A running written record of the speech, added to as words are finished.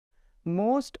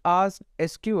Most asked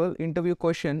SQL interview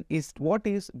question is what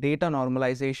is data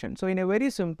normalization? So in a very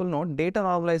simple note, data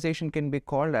normalization can be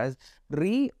called as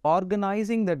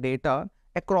reorganizing the data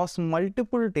across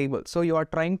multiple tables. So you are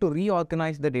trying to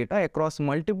reorganize the data across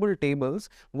multiple tables.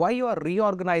 Why you are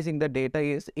reorganizing the data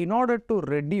is in order to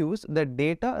reduce the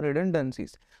data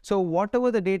redundancies. So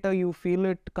whatever the data you feel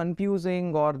it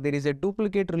confusing or there is a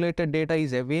duplicate related data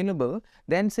is available,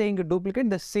 then saying a duplicate,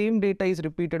 the same data is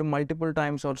repeated multiple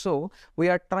times or so. We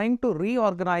are trying to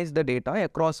reorganize the data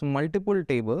across multiple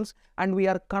tables and we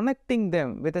are connecting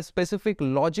them with a specific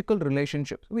logical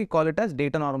relationship. We call it as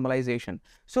data normalization.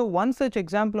 So one such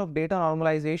example of data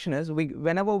normalization is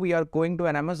whenever we are going to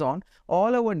an Amazon,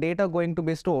 all our data going to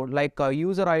be stored like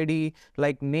user ID,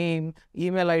 like name,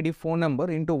 email ID, phone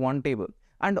number into one table,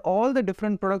 and all the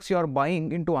different products you are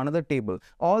buying into another table,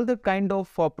 all the kind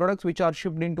of products which are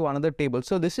shipped into another table.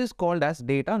 So this is called as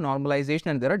data normalization,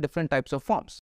 and there are different types of forms.